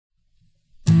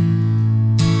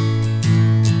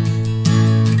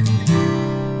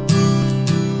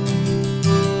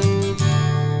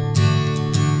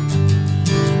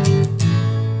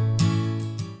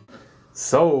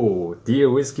So, dear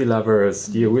whiskey lovers,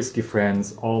 dear whiskey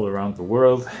friends all around the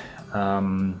world,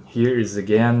 here is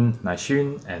again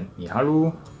Naixun and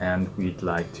Miharu, and we'd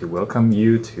like to welcome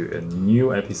you to a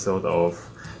new episode of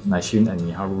Naixun and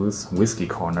Miharu's Whiskey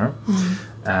Corner.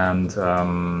 And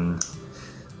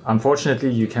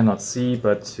unfortunately you cannot see,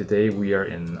 but today we are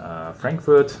in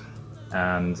Frankfurt,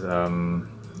 and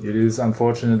it is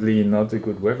unfortunately not a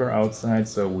good weather outside,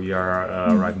 so we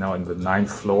are right now in the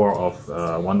 9th floor of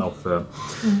one of the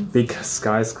big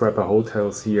skyscraper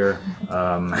hotels here.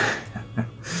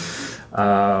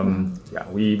 Yeah,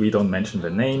 we don't mention the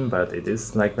name, but it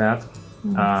is like that.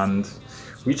 And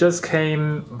we just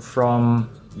came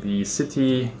from the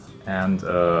city, and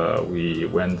we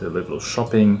went a little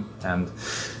shopping, and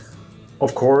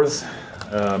of course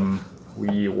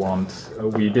we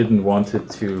didn't want it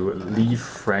to leave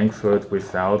Frankfurt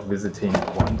without visiting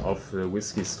one of the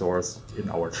whiskey stores in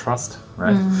our trust,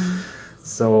 right?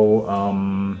 So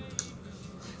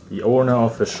the owner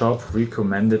of the shop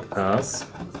recommended us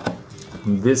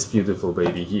this beautiful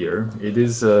baby here. It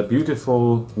is a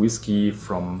beautiful whiskey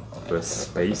from the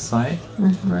space side,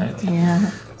 right?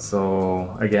 Yeah.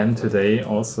 So again, today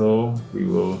also we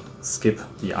will skip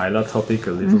the Isla topic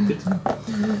a little bit.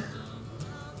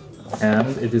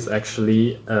 And it is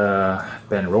actually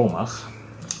Benromach,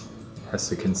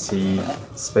 as you can see,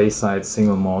 Speyside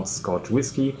single malt Scotch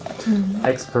whiskey.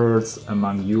 Experts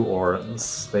among you or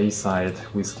Speyside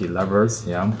whiskey lovers,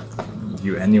 yeah,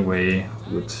 you anyway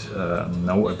would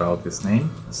know about this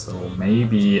name. So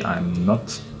maybe I'm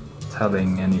not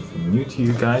telling anything new to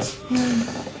you guys,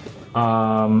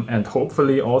 and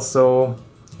hopefully also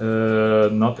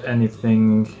not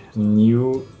anything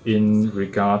new in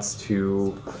regards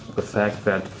to the fact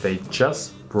that they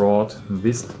just brought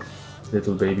this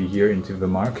little baby here into the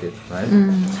market, right?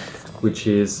 Which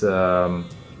is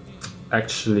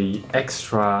actually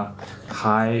extra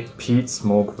high peat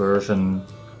smoke version,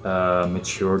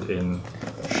 matured in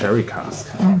sherry cask.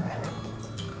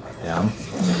 Yeah.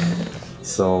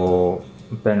 So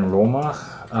Benromach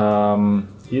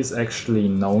is actually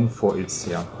known for its,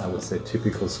 I would say,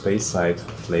 typical Speyside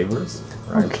flavors,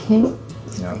 right? Okay.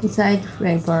 Yeah. Speyside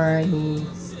flavor is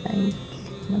like,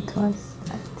 what was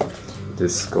that?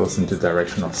 This goes into the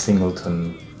direction of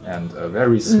Singleton, and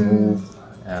very smooth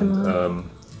and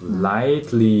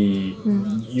lightly,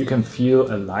 you can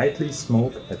feel a lightly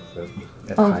smoke at the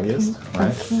highest,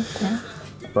 right? Okay. Yeah.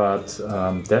 But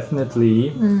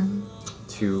definitely,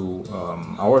 to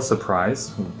our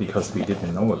surprise, because we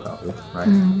didn't know about it,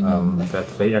 right? That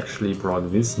they actually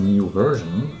brought this new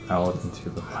version out into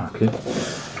the market.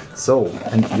 So,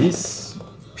 and this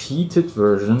peated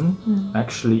version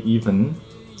actually even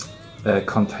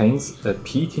contains a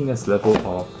peatiness level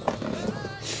of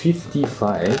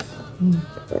 55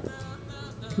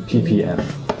 ppm,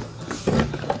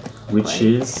 which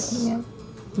is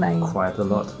quite a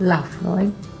lot.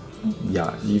 Right?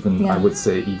 Yeah, even I would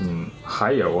say even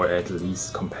higher, or at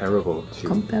least comparable to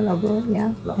Lafargue.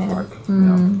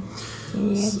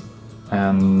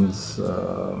 And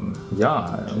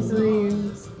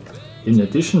in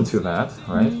addition to that,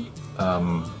 right,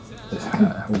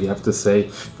 we have to say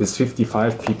this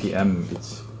 55 ppm,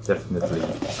 it definitely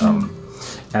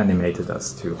animated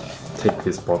us to take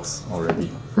this box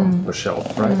already from the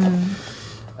shelf, right?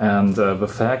 And the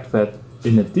fact that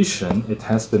in addition it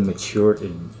has been matured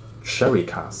in sherry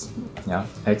cask,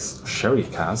 ex-sherry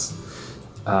cask,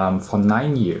 for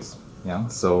 9 years. Yeah,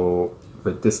 so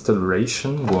the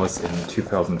distillation was in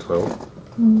 2012,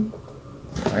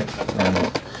 right?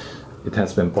 And it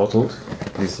has been bottled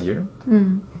this year.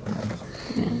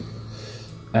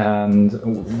 And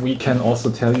we can also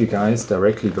tell you guys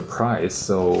directly the price.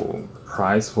 So the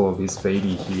price for this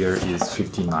baby here is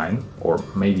 59, or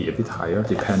maybe a bit higher,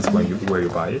 depends where you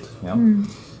buy it. Yeah.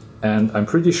 And I'm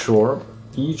pretty sure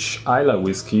each Isla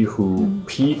whiskey who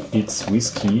peat its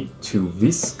whiskey to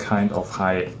this kind of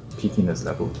high peatiness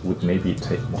level would maybe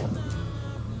take more.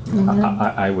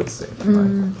 I would say.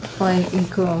 Right? Like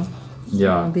equal.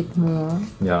 Yeah. A bit more.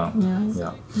 Yeah.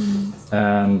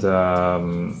 And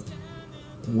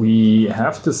we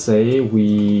have to say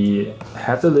we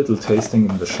had a little tasting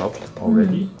in the shop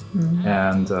already,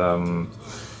 and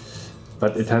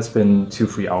but it has been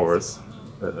 2-3 hours.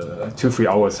 2-3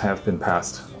 hours have been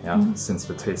passed, since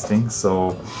the tasting.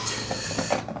 So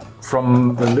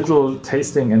from the little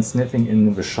tasting and sniffing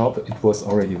in the shop, it was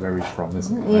already very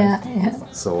promising. Right?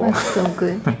 So that's so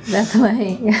good. That's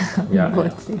why.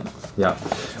 Yeah.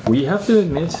 We have to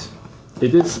admit,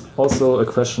 it is also a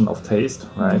question of taste,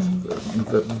 right?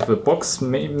 The box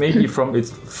maybe from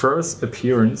its first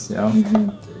appearance, yeah,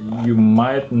 you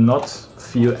might not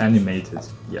feel animated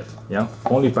yet, yeah,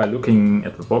 only by looking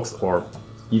at the box, or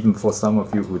even for some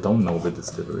of you who don't know the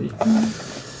distillery.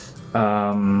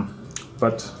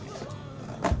 But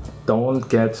don't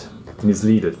get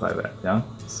misleaded by that, yeah.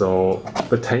 So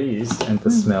the taste and the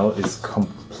smell is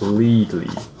completely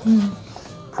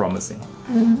promising.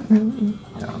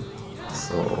 Yeah.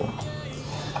 So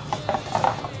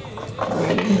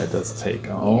let us take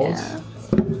out.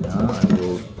 Yeah, I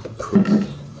will put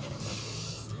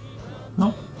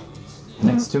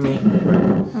next to me.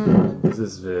 This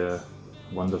is the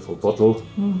wonderful bottle.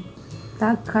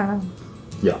 Dark color.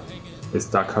 Yeah, it's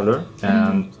dark color,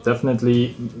 and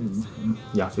definitely,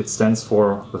 yeah, it stands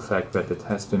for the fact that it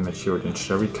has been matured in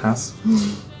sherry cask,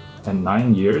 and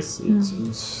 9 years.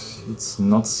 It's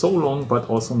not so long, but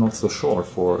also not so short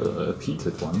for a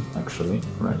peated one, actually,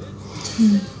 right?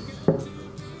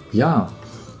 Yeah,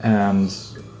 and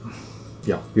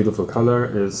yeah, beautiful color,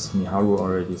 as Miharu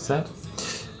already said,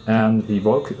 and the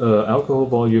alcohol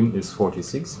volume is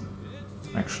 46.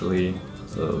 Actually,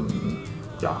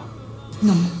 yeah,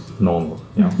 normal,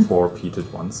 yeah, for peated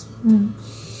ones.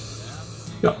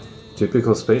 Yeah,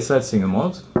 typical Speyside single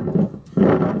malt.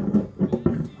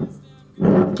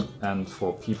 And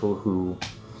for people who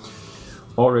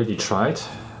already tried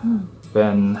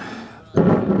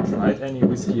any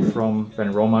whiskey from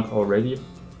Benromach already,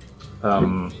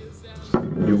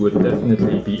 you would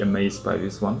definitely be amazed by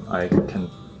this one. I can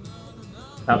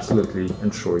absolutely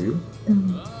assure you.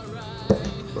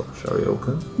 So, shall we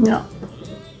open? Yeah.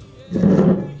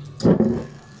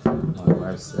 My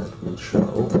wife said we should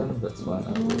open, that's why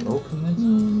I will open it.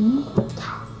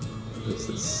 This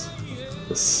is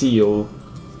the seal.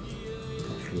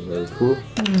 Actually very cool.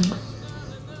 And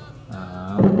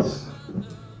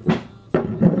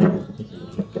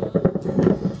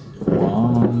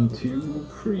 1, 2,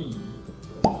 3.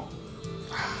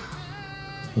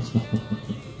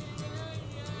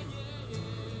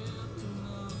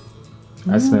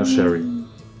 I smell sherry.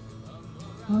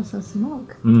 Also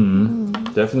smoke.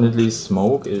 Definitely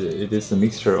smoke. It is a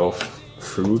mixture of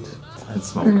fruit and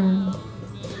smoke.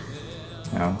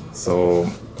 Yeah, so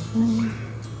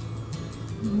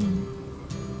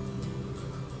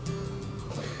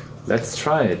let's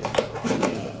try it.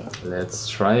 Let's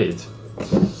try it.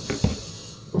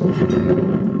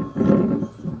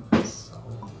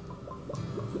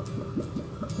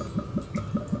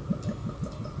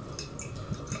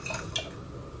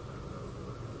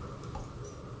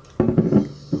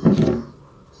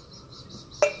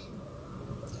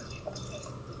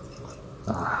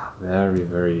 Very,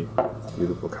 very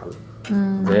beautiful color.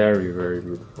 Very, very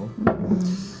beautiful.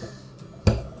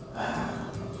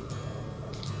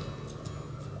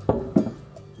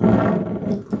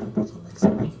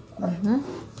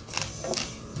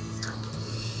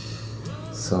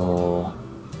 So,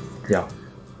 yeah,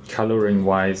 coloring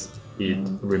wise, it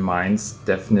reminds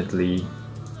definitely.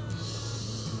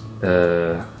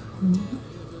 No,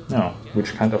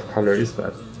 which kind of color is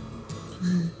that?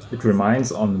 It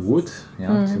reminds on wood,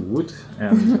 yeah, to wood,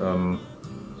 and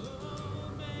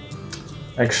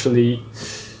actually,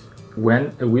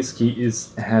 when a whiskey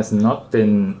has not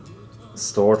been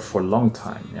stored for a long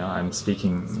time, yeah, I'm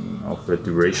speaking of a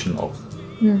duration of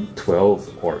 12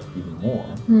 or even more,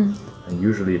 and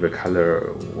usually the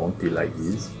color won't be like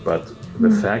this, but the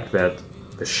fact that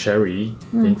the sherry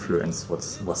influence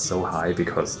was so high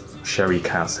because sherry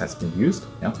cask has been used,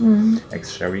 yeah,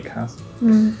 ex-sherry cask.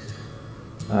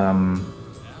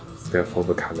 Therefore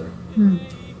the color.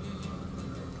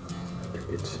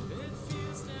 It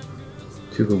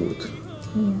to the wood.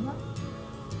 Yeah.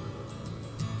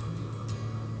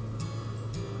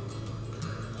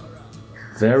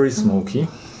 Very smoky.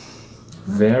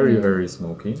 Very, very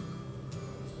smoky.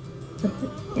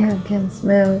 Yeah, I can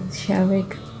smell sherry.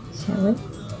 Sherry?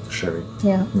 Sherry.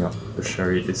 Yeah. Yeah, the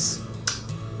sherry is...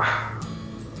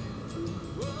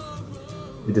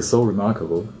 It is so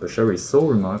remarkable. The sherry is so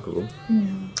remarkable. Yeah.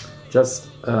 Just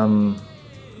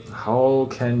how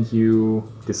can you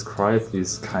describe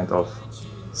this kind of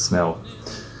smell?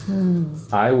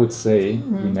 I would say,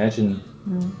 imagine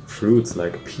fruits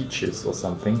like peaches or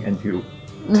something, and you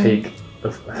take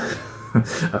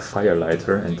a fire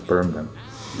lighter and burn them.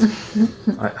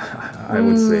 I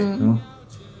would say. No?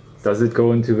 Does it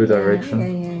go into the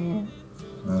direction?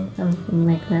 Yeah. Something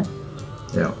like that.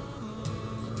 Yeah.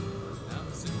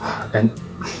 And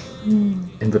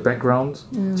in the background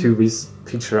to this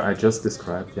picture I just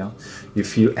described, yeah, you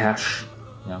feel ash,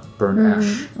 yeah, burnt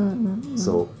ash.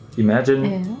 So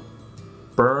imagine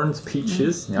burnt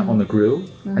peaches on the grill,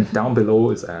 and down below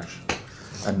is ash.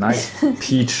 A nice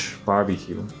peach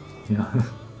barbecue. Yeah.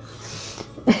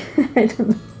 I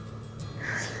don't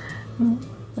know.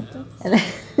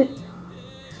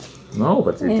 No,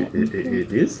 but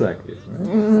it is like this,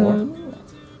 right?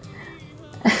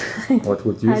 What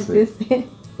would you say?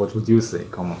 What would you say?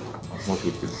 Come on. What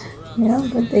would you say? Yeah,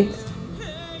 but it's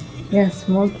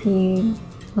smoky,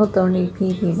 not only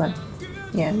peaty, but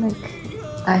like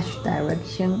ash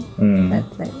direction.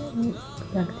 That's like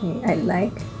exactly I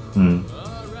like. And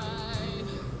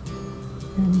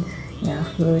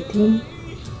fruity,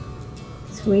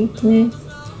 sweetness.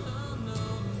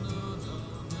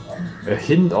 A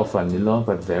hint of vanilla,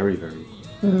 but very, very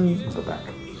on the back.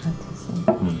 How to say?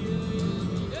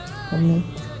 For me,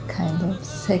 it's kind of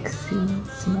sexy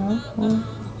smell.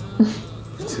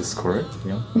 It is correct,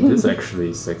 yeah. It is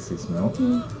actually sexy smell.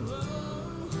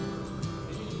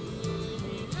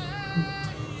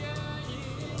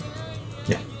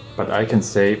 Yeah, but I can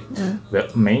say the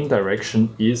main direction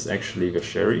is actually the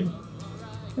sherry,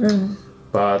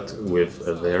 but with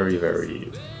a very,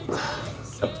 very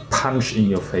a punch in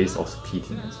your face of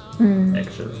peatiness,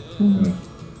 actually.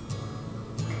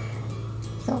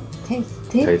 So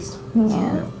taste it. Taste.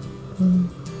 Yeah.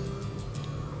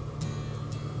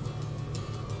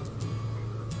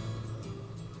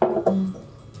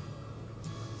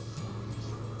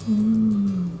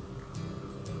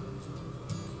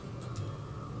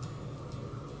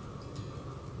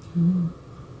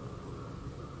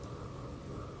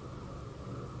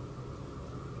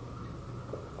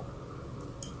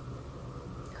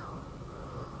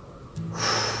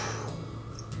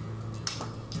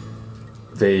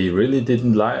 They really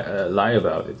didn't lie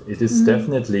about it. It is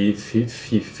definitely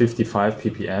 55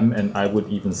 ppm, and I would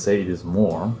even say it is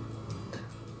more.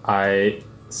 I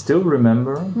still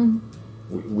remember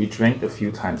we drank a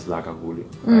few times Lagavulin,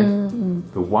 right?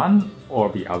 The one or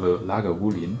the other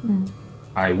Lagavulin,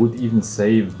 I would even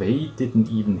say they didn't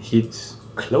even hit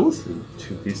closely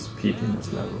to this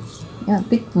peatiness level. Yeah, a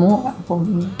bit more for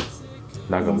me.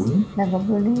 Lagavulin?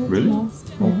 Lagavulin. Really? More.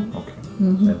 Oh, okay.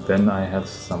 And then I have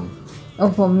some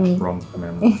for me. wrong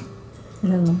memory. I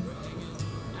don't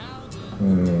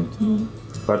know.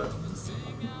 But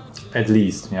at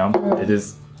least, it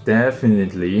is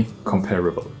definitely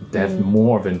comparable.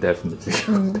 More than definitely.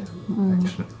 Actually.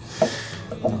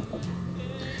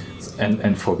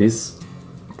 And for this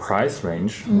price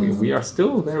range, we are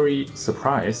still very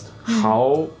surprised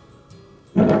how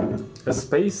a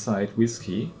space-side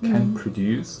whiskey can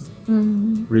produce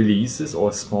releases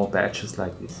or small batches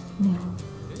like this.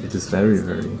 It is very,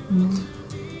 very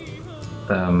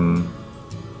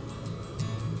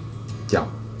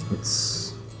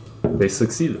they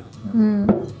succeeded.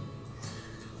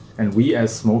 And we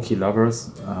as smoky lovers,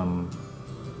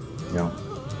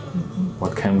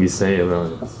 what can we say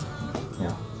about it?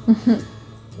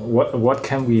 What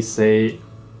can we say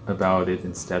about it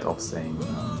instead of saying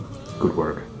good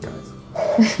work, guys?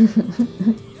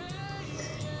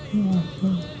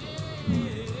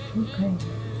 Okay.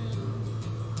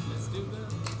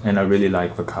 And I really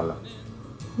like the color.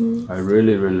 I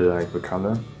really, really like the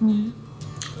color.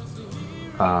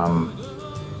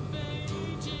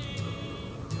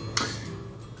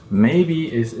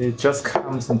 Maybe it just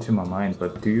comes into my mind,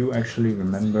 but do you actually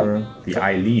remember the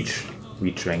eye leech we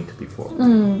drank before?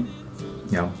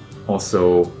 Yeah.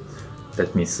 Also,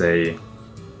 let me say,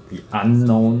 the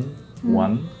unknown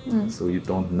one, so you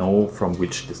don't know from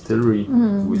which distillery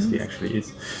whiskey actually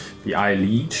is. The eye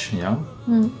leech,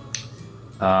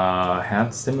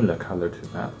 had similar color to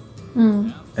that,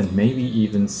 and maybe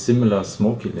even similar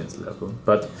smokiness level,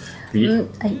 but the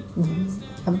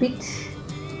a bit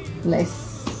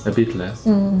less. A bit less.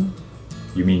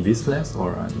 You mean this less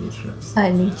or eye leech less?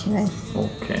 Eye leech less.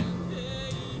 Okay.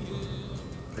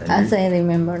 As I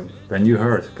remember. Then you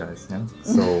heard, guys. Yeah.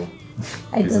 So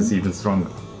this is even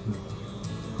stronger.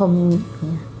 For me,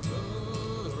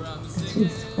 at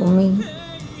least for me,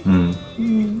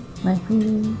 my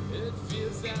feeling.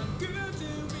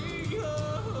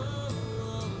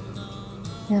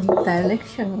 Yeah, but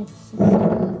direction is.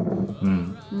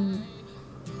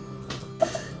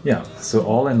 Yeah. So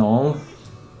all in all,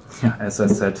 as I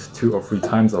said 2 or 3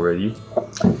 times already,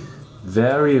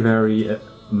 very, very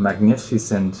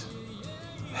magnificent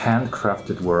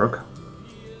handcrafted work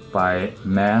by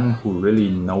men who really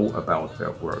know about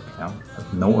their work,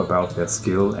 know about their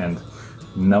skill and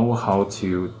know how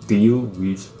to deal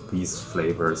with these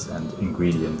flavors and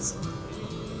ingredients,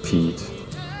 peat,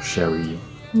 sherry,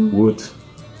 wood,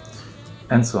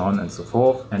 and so on and so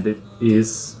forth. And it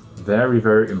is very,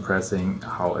 very impressive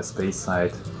how a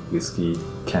Speyside whiskey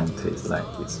can taste like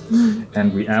this.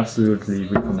 And we absolutely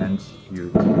recommend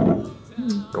you to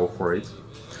go for it.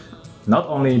 Not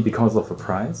only because of the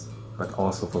price, but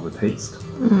also for the taste.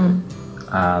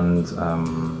 And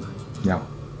yeah,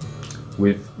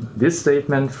 with this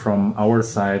statement from our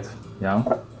side, yeah,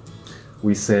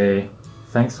 we say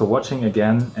thanks for watching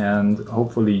again, and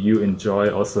hopefully you enjoy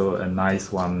also a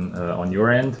nice one on your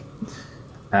end.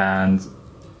 And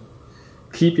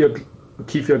keep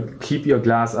your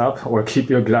glass up, or keep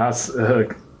your glass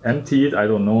emptied. I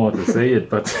don't know how to say it,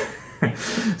 but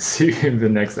see you in the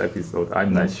next episode.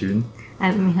 I'm Naixun.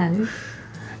 I'm Miharu.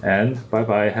 And bye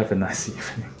bye. Have a nice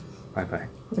evening. Bye bye.